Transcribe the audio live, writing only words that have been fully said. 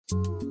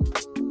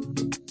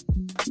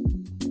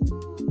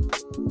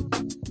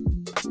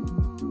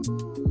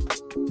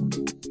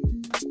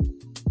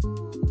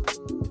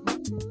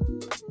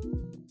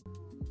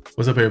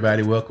What's up,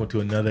 everybody? Welcome to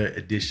another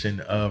edition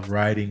of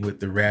Riding with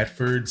the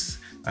Radfords.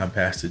 I'm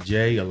Pastor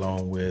Jay,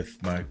 along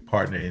with my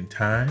partner in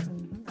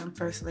time. I'm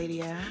First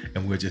Lady Al.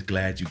 And we're just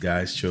glad you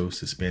guys chose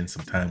to spend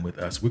some time with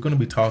us. We're going to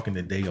be talking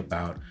today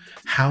about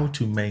how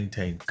to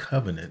maintain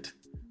covenant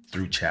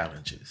through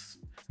challenges.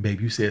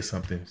 Babe, you said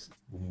something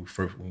when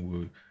we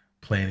were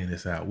planning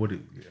this out.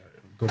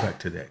 Go back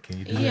to that. Can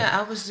you do that? Yeah,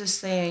 I was just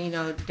saying,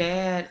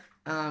 Dad,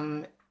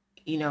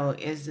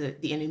 is an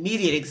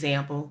immediate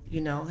example,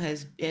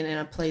 has been in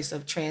a place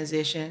of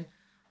transition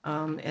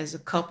as a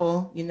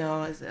couple,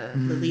 as the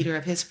leader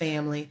of his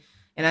family.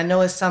 And I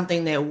know it's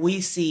something that we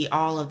see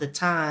all of the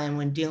time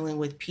when dealing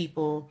with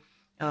people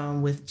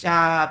with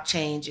job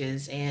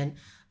changes and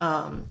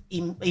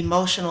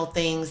emotional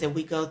things that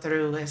we go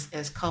through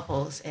as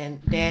couples.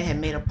 And Dad had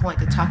made a point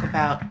to talk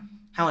about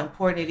how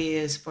important it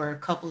is for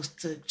couples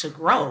to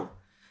grow,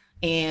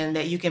 and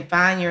that you can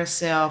find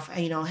yourself,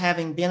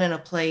 having been in a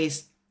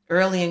place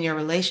early in your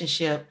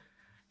relationship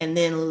and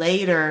then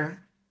later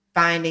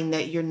finding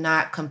that you're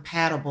not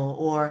compatible.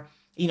 Or,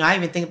 I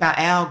even think about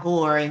Al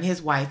Gore and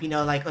his wife,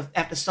 like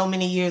after so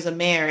many years of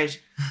marriage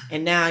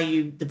and now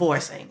you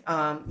divorcing,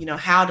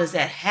 how does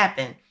that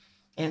happen?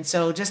 And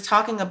so just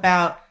talking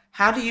about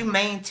how do you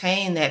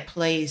maintain that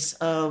place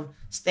of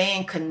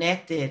staying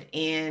connected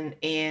and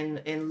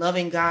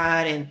loving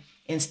God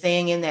and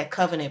staying in that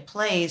covenant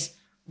place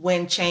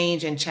when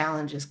change and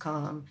challenges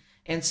come.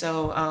 And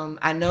so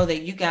I know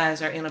that you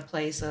guys are in a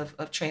place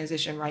of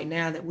transition right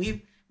now that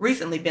we've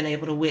recently been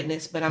able to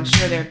witness, but I'm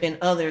sure there have been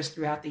others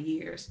throughout the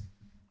years.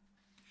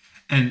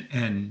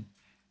 And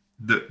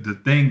the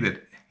thing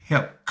that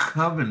helped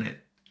covenant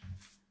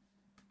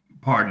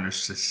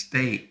partners to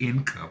stay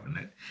in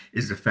covenant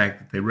is the fact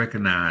that they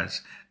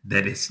recognize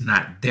that it's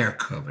not their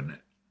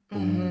covenant.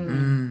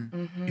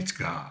 It's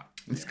God.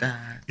 It's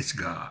God. It's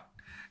God.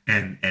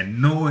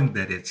 And knowing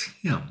that it's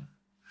Him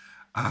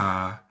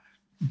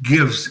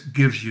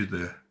gives you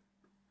the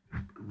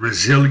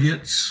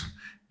resilience,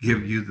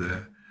 give you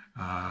the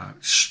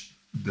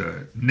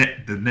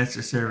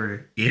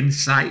necessary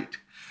insight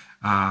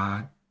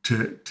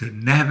to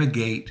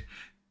navigate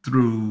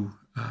through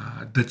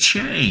the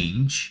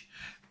change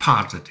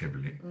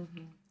positively.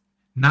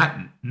 Not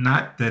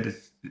that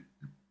it's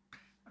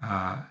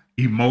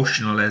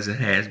emotional as it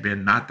has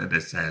been, not that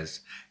it's as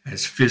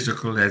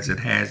physical as it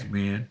has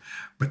been,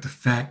 but the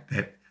fact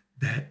that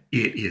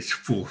it is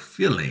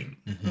fulfilling.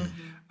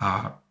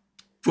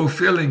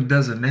 Fulfilling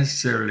doesn't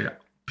necessarily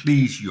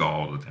please you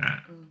all the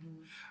time.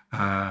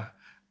 I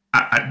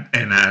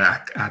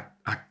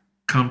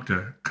come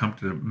to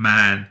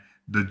mind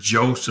the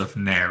Joseph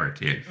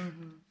narrative,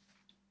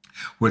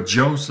 where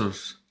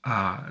Joseph's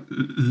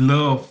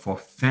love for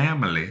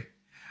family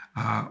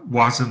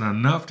wasn't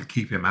enough to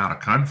keep him out of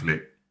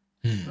conflict.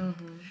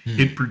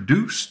 It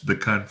produced the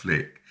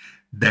conflict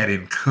that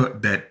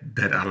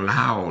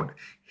allowed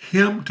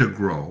him to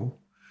grow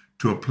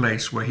to a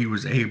place where he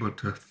was able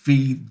to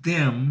feed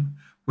them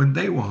when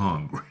they were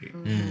hungry.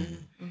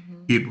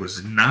 It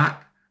was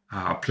not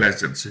a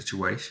pleasant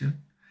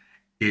situation.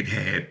 It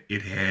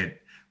had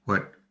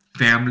what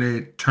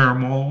family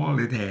turmoil.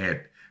 It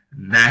had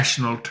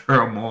national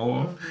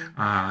turmoil.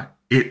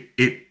 It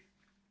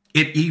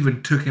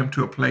even took him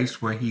to a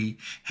place where he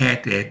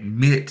had to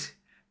admit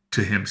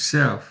to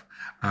himself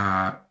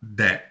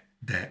that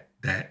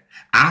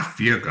I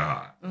fear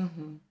God.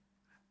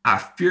 I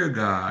fear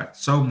God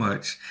so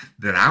much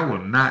that I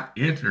will not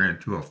enter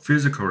into a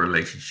physical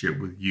relationship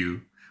with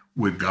you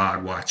with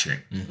God watching.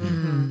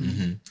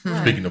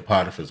 Right. Speaking of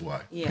Potiphar's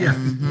wife. Yeah.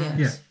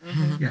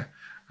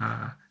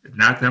 Not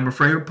that I'm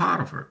afraid of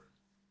Potiphar.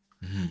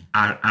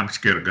 I'm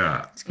scared of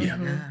God.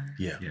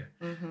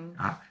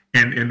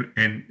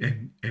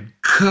 And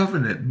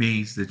covenant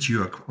means that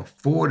you are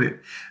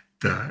afforded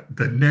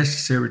the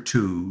necessary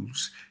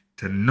tools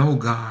to know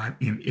God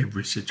in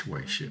every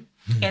situation.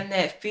 And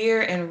that fear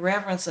and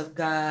reverence of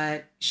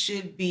God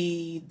should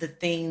be the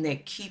thing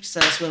that keeps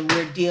us when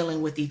we're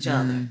dealing with each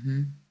other.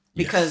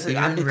 Because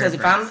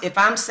if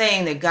I'm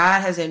saying that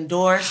God has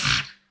endorsed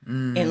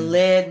and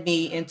led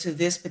me into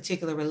this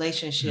particular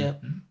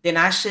relationship, then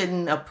I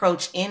shouldn't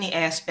approach any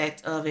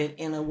aspect of it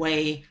in a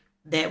way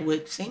that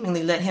would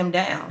seemingly let him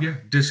down. Yeah,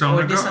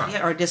 dishonor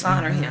God. Or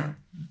dishonor him.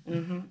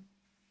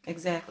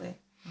 Exactly.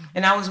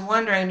 And I was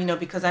wondering,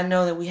 because I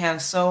know that we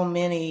have so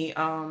many,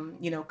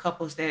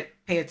 couples that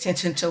pay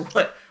attention to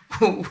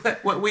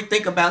what we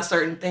think about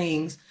certain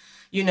things.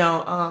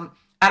 I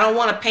don't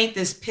want to paint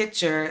this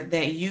picture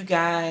that you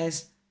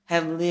guys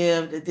have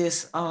lived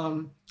this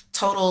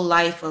total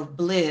life of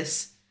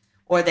bliss,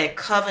 or that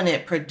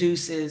covenant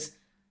produces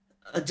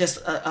just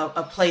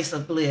a place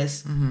of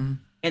bliss, and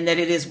that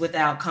it is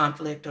without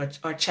conflict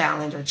or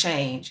challenge or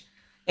change.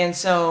 And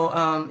so,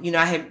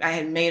 I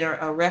had made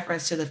a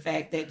reference to the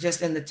fact that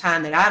just in the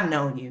time that I've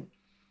known you,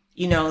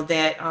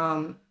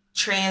 that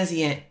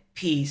transient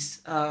piece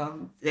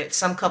that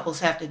some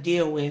couples have to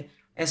deal with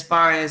as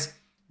far as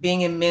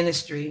being in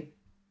ministry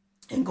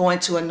and going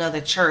to another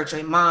church,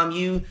 or mom,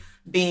 you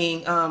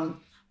being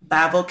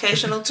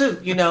bivocational too,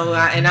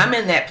 and I'm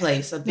in that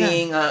place of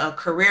being a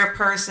career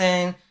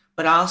person,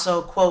 but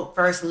also, quote,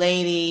 first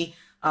lady,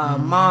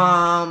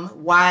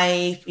 mom,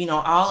 wife,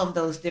 all of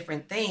those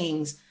different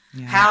things.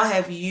 Yeah. How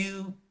have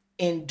you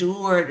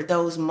endured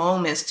those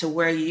moments to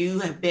where you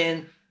have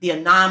been the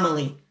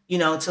anomaly,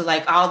 to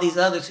like all these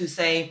others who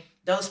say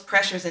those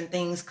pressures and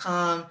things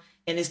come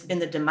and it's been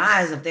the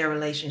demise of their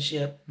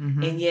relationship.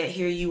 And yet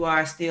here you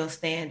are still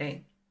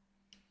standing.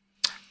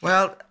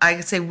 Well, I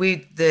can say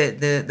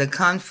the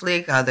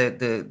conflict or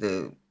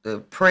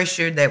the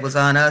pressure that was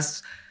on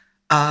us.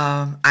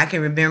 I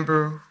can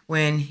remember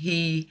when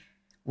he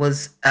went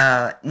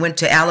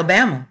to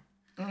Alabama,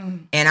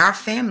 and our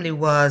family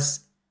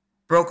was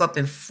broke up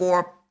in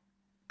 4,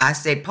 I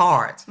say,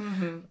 parts.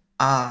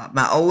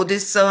 My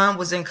oldest son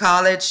was in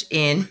college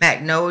in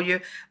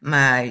Magnolia.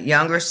 My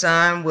younger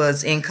son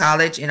was in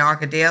college in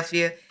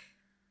Arkadelphia.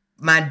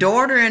 My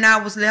daughter and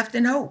I was left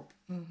in Hope,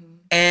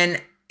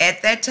 and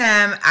at that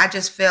time, I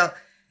just felt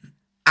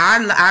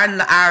our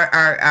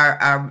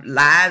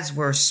lives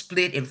were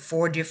split in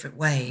 4 different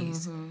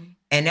ways,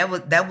 and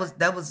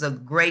that was a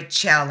great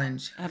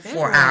challenge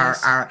for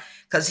our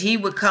because he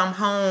would come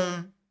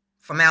home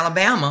from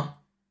Alabama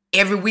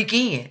every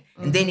weekend,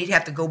 and then he'd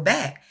have to go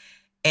back,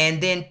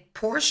 and then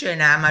Portia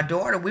and I, my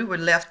daughter, we were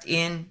left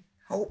in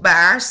Hope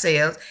by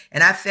ourselves,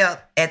 and I felt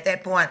at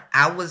that point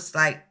I was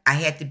like I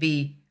had to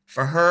be.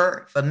 For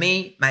her, for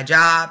me, my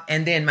job,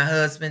 and then my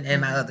husband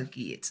and my other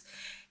kids.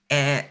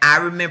 And I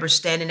remember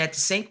standing at the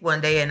sink one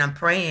day and I'm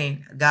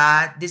praying,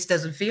 God, this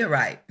doesn't feel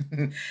right.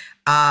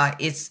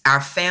 It's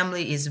our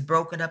family is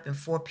broken up in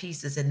 4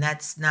 pieces, and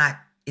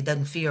it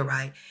doesn't feel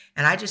right.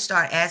 And I just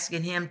started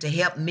asking him to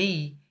help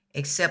me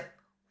accept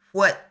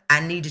what I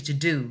needed to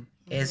do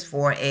as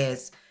far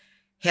as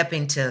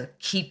helping to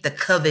keep the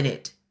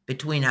covenant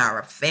between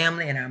our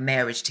family and our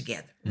marriage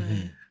together.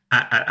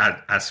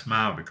 I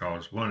smile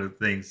because one of the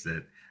things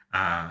that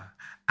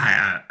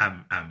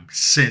I'm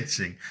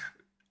sensing,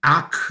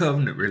 our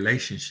covenant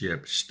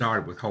relationship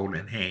started with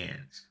holding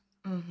hands.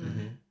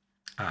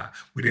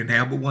 We didn't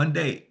have but one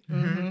date,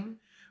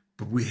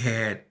 but we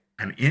had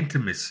an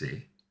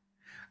intimacy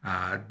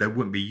that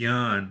went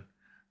beyond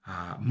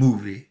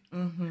movie,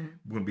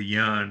 went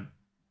beyond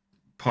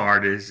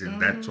parties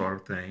and that sort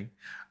of thing.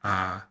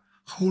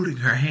 Holding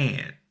her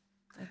hand.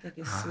 I think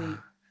it's sweet.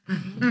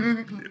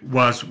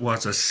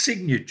 was a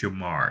signature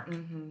mark.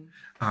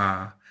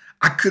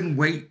 I couldn't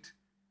wait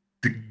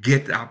to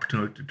get the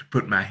opportunity to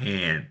put my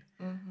hand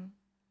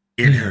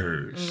in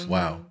hers.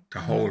 Wow. To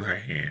hold her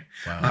hand.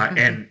 Wow.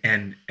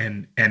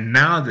 And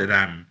now that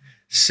I'm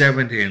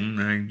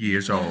 79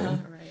 years old,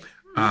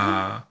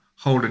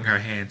 holding her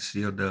hand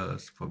still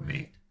does for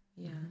me.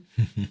 Yeah.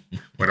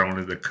 What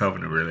only the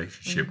covenant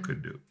relationship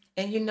could do.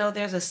 And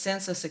there's a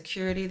sense of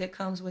security that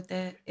comes with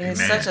that. And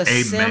Amen. It's such a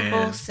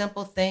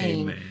simple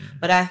thing. Amen.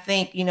 But I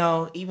think,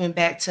 even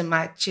back to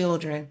my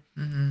children,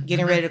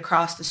 getting ready to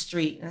cross the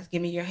street,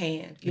 give me your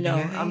hand.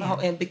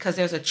 And because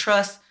there's a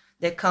trust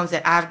that comes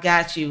that I've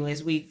got you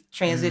as we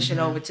transition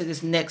over to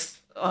this next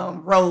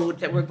road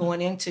that we're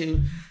going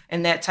into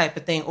and that type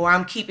of thing. Or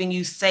I'm keeping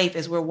you safe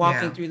as we're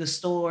walking through the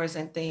stores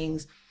and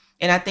things.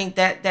 And I think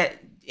that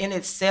in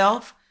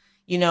itself,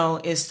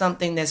 is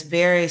something that's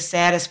very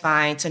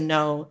satisfying to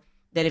know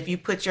that if you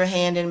put your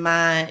hand in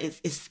mine,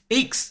 it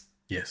speaks.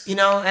 Yes. And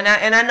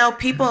I know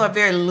people are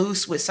very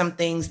loose with some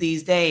things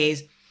these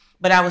days,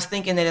 but I was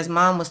thinking that as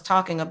Mom was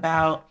talking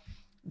about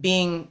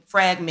being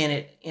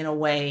fragmented in a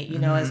way,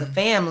 as a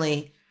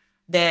family,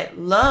 that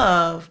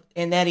love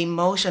and that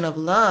emotion of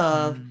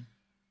love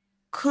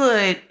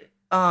could,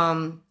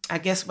 I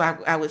guess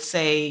I would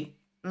say,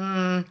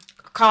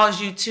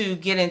 cause you to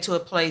get into a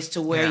place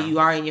to where you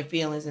are in your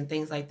feelings and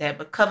things like that.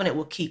 But covenant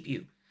will keep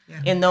you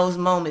in those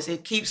moments.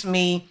 It keeps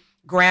me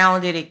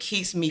grounded. It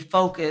keeps me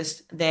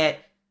focused that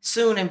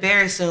soon and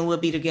very soon we'll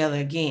be together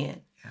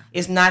again. Yeah.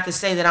 It's not to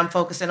say that I'm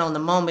focusing on the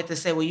moment to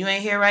say, well, you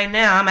ain't here right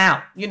now, I'm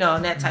out,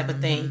 and that type of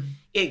thing.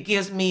 It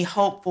gives me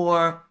hope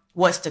for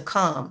what's to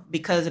come,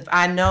 because if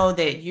I know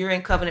that you're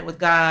in covenant with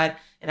God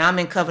and I'm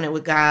in covenant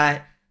with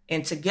God,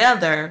 and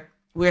together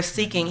we're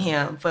seeking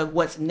him for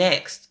what's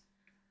next.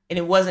 And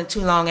it wasn't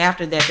too long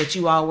after that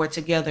you all were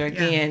together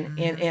again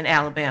in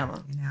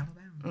Alabama. In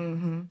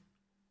Alabama.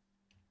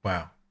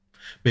 Wow.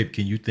 Babe,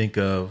 can you think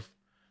of,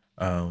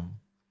 and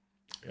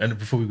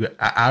before we go,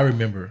 I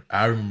remember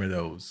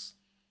those,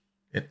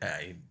 and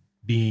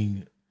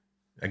being,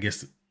 I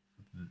guess,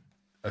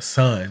 a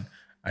son,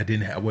 I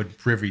wasn't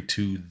privy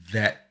to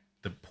that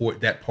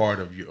part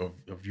of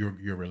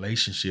your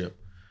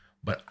relationship,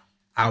 but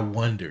I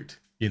wondered,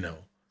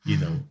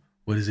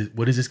 what is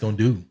this going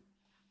to do?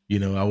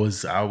 I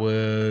was,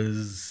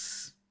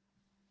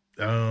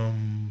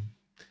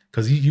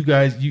 because you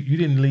guys, you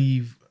didn't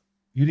leave,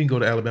 you didn't go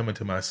to Alabama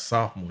until my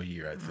sophomore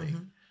year, I think.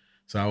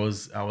 So I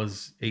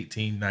was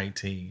 18,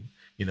 19.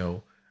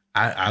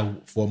 I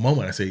for a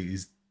moment I say,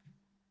 is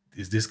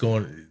this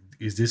going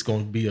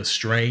to be a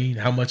strain?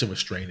 How much of a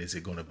strain is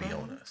it going to be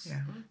on us?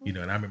 Yeah.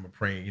 And I remember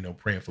praying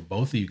for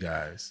both of you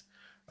guys.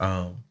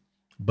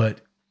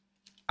 But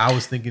I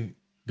was thinking,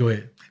 Go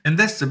ahead. And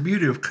that's the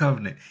beauty of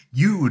covenant.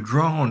 You were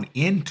drawn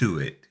into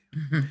it.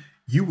 Mm-hmm.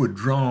 You were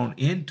drawn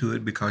into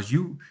it because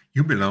you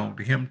belong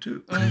to him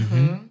too.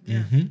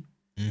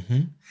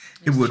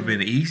 It would have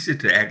been easy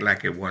to act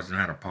like it was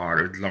not a part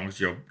of it, as long as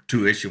your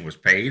tuition was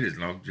paid, as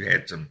long as you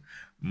had some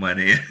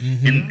money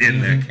in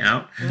the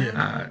account.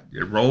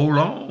 It rolled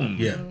on.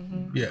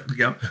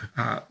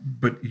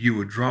 But you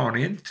were drawn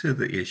into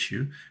the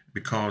issue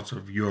because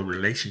of your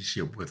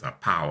relationship with a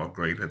power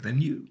greater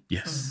than you.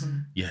 Yes.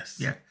 Yes.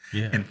 Yeah.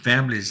 Yeah. And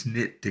families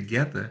knit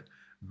together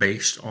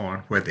based on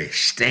where they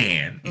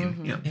stand in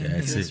him.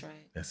 That's it. right.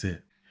 That's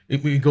it.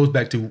 It goes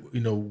back to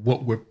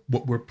what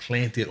we're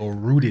planted or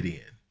rooted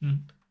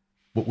in.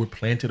 What we're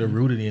planted or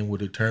rooted in will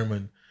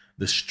determine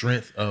the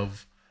strength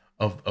of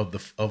the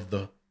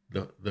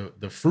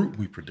fruit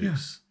we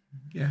produce.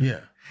 Yeah.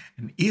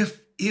 And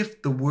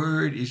if the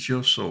word is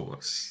your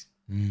source,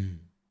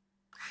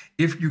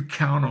 if you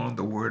count on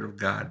the word of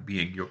God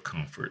being your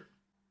comfort,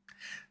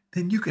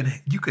 then you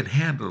can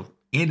handle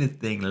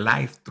anything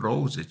life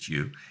throws at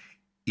you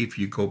if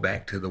you go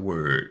back to the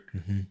word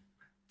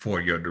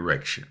for your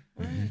direction.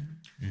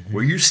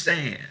 Where you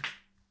stand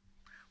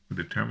will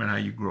determine how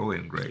you grow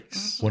in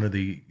grace. One of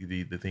the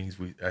things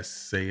I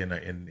say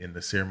in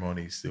the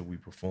ceremonies that we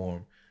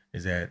perform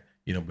is that,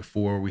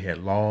 before we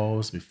had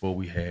laws, before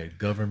we had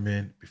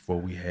government, before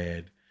we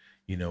had,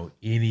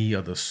 any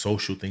of the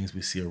social things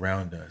we see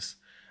around us,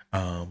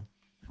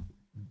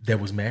 there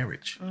was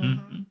marriage.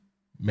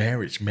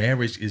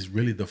 Marriage is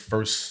really the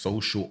first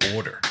social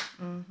order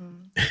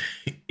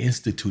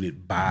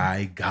instituted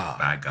by God.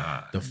 By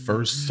God. The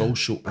first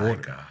social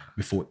order. God.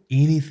 Before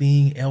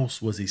anything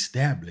else was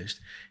established,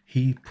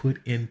 he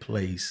put in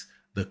place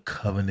the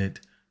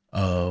covenant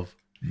of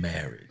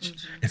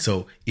marriage. And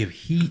so if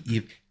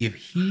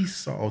he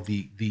saw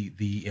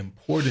the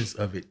importance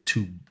of it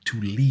to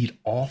lead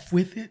off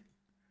with it,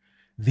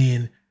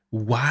 then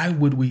why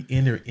would we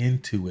enter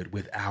into it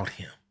without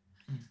him?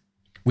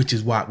 Which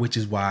is why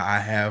I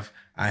have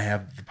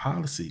the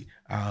policy.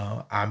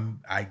 I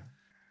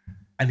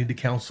need to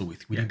counsel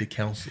with you. We need to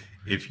counsel.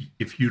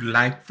 If you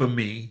like for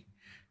me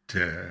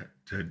to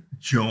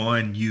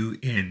join you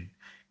in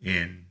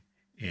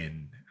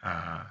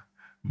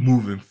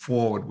moving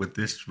forward with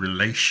this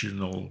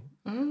relational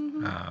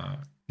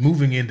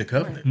moving into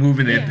covenant.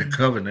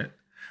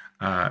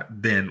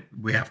 Then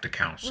we have to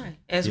counsel. Right.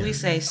 As we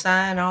say,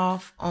 sign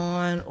off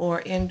on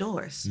or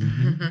endorse.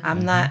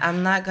 I'm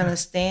not going to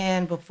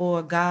stand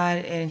before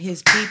God and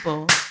his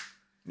people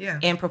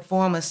and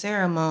perform a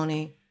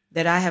ceremony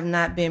that I have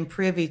not been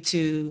privy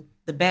to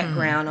the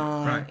background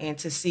on, and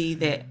to see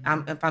that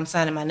if I'm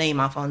signing my name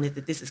off on it,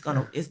 that this is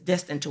it's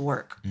destined to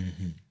work.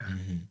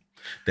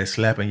 That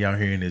slapping y'all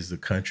hearing is the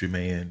country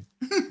man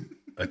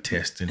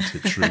attesting to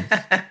truth.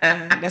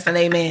 That's an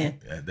amen.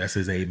 That's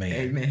his amen.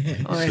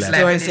 Amen. Or his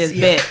story says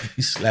bet.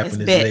 He's slapping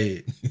his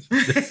leg.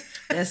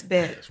 That's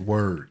bet. It's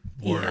word.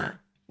 Yeah.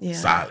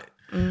 Solid.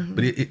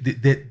 But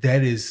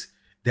that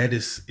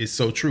is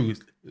so true.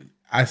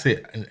 I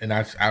said, and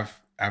I've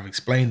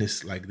explained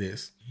this like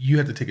this. You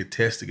have to take a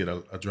test to get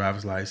a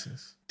driver's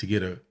license, to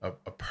get a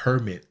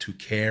permit to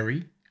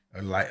carry,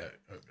 a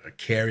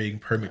carrying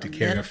permit to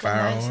carry a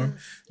firearm.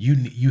 License.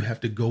 You have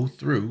to go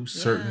through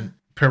certain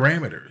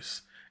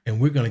parameters. And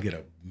we're going to get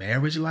a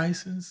marriage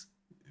license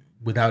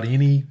without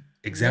any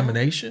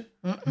examination,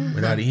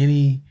 without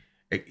any.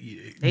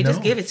 They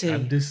just give it to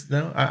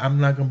you.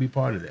 I'm not going to be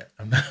part of that.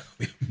 I'm not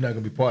going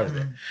to be part of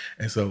that.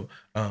 And so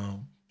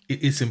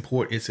it's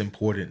important. It's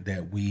important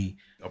that we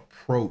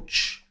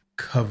approach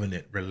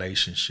covenant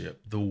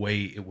relationship the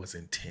way it was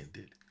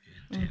intended,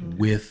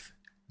 with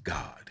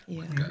God.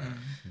 Yeah.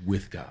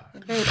 With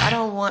God. Babe, I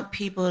don't want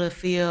people to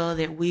feel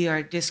that we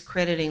are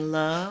discrediting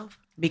love,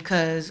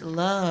 because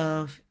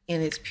love in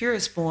its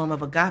purest form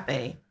of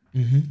agape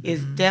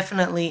is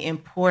definitely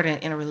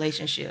important in a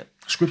relationship.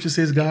 Scripture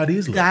says God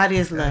is love. God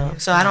is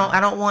love. So I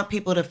don't want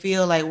people to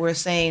feel like we're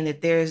saying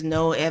that there is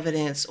no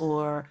evidence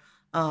or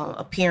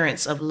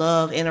appearance of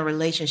love in a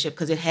relationship,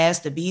 because it has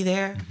to be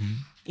there.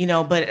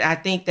 But I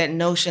think that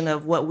notion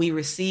of what we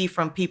receive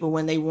from people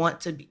when they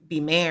want to be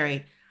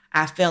married,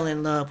 I fell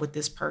in love with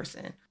this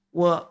person.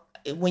 Well,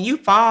 when you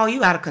fall,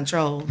 you out of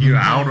control. You're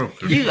out of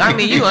control.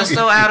 You are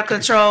so out of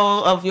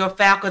control of your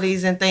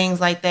faculties and things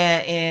like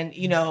that. And,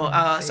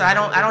 so I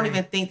don't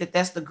even think that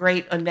that's the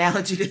great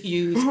analogy to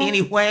use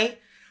anyway.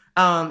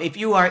 If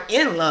you are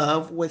in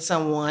love with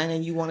someone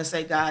and you want to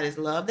say God is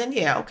love, then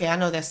yeah, okay, I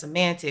know that's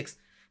semantics,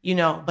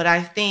 but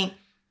I think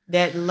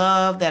that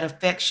love, that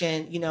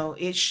affection,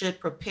 it should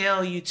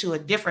propel you to a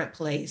different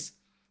place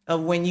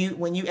of when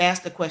you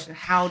ask the question,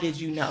 how did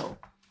you know?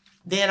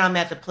 Then I'm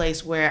at the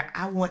place where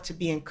I want to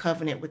be in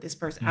covenant with this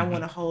person. I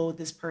want to hold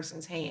this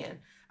person's hand.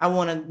 I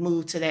want to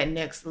move to that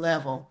next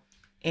level.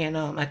 And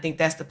I think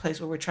that's the place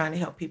where we're trying to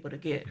help people to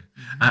get.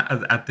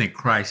 I think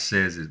Christ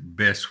says it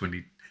best when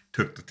he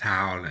took the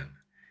towel and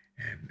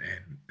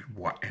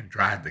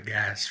dried the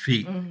guy's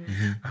feet.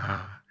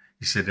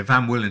 He said, if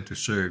I'm willing to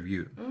serve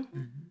you,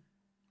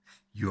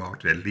 you ought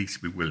to at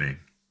least be willing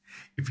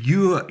If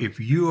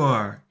you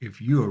are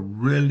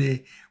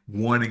really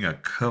wanting a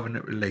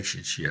covenant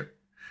relationship,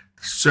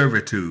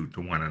 servitude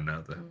to one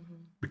another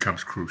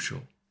becomes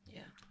crucial.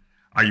 Yeah.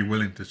 Are you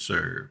willing to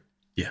serve?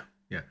 Yeah.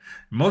 Yeah.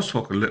 Most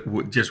folk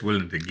are just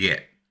willing to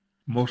get.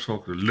 Most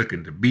folk are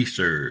looking to be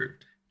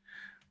served.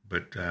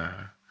 But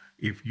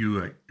if you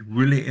are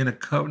really in a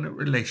covenant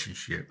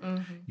relationship,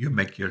 you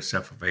make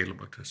yourself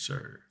available to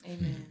serve.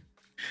 Amen.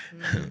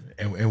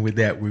 And with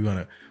that,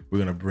 we're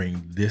gonna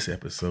bring this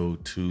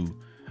episode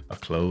to a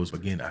close.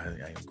 Again,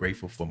 I am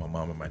grateful for my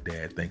mom and my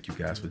dad. Thank you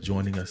guys for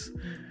joining us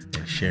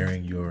and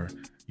sharing your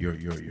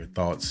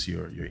thoughts,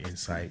 your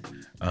insight.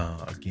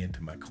 Again,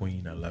 to my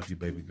queen, I love you,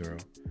 baby girl.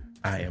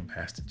 I am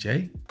Pastor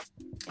Jay.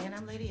 And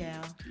I'm Lady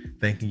Al.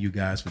 Thanking you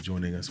guys for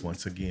joining us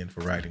once again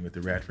for Riding with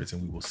the Radfords,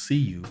 and we will see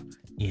you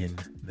in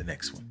the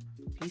next one.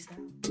 Peace out.